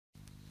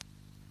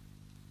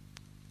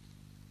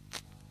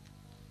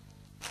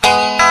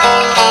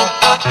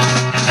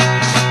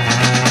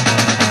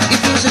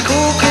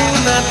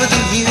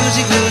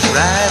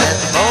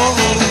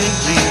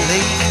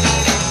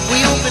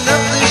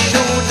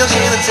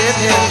said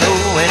hello,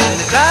 and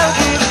the crowd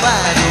was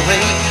wide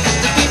awake.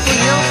 The people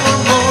yelled for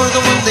more,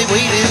 the one they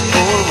waited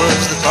for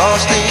was the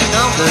frosting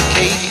on the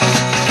cake.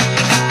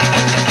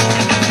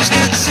 He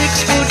stood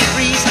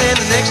 6'3",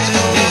 standing next to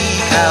me.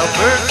 Kyle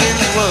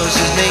Perkins was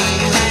his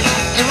name.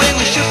 And when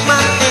we shook my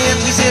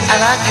hand, he said,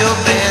 I like your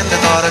band, I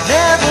thought I'd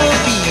never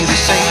be the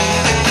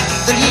same.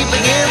 Then he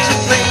began to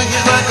play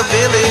his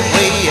rockabilly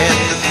way, and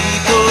the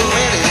people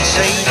went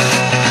insane.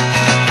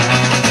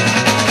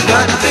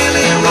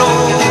 Rockabilly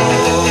roll,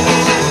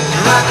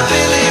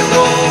 rockabilly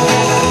roll,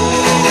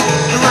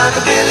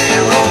 rockabilly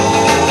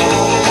roll,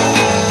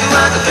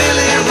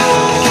 rockabilly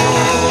roll.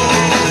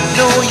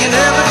 No, you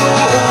never grow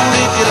old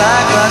if you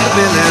like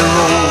rockabilly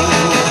roll.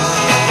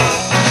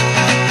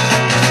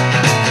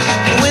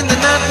 When the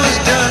night was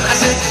done, I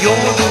said, you're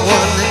the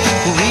one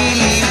who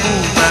really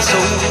moved my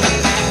soul.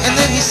 And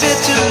then he said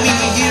to me,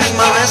 here's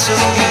my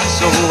recipe,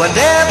 so I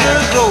never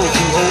grow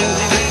too old.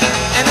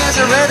 And as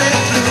I read it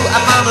through, I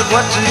found out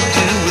what to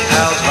do with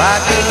Kyle's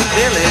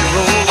rockabilly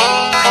roll.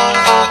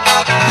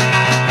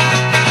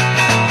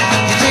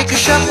 You take a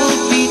shuffle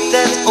beat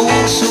that's oh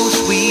so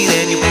sweet,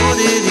 and you put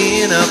it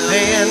in a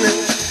pan.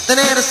 Then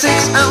add a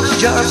 6-ounce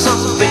jar of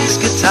some bass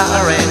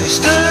guitar, and you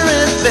stir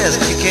as best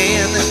you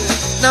can.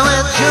 Now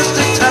add just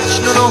a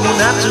touch, no,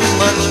 not too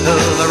much, of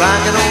a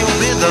rockin' old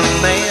rhythm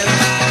man.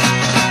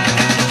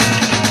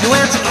 You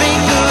add some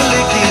finger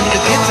licking, the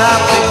guitar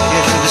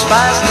picking, the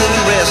spice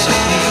little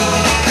recipe.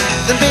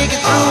 Then bake it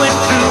through and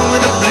through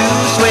in a blue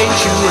suede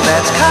shoe, and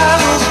that's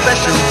Kyle's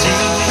specialty.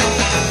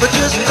 But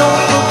just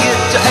don't forget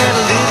to add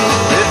a little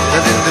bit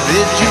of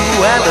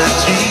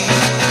individuality.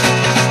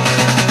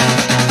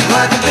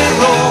 Rockabilly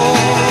roll,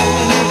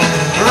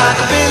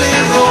 rockabilly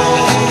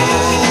roll,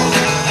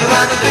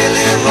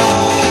 rockabilly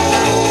roll,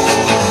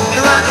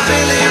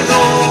 rockabilly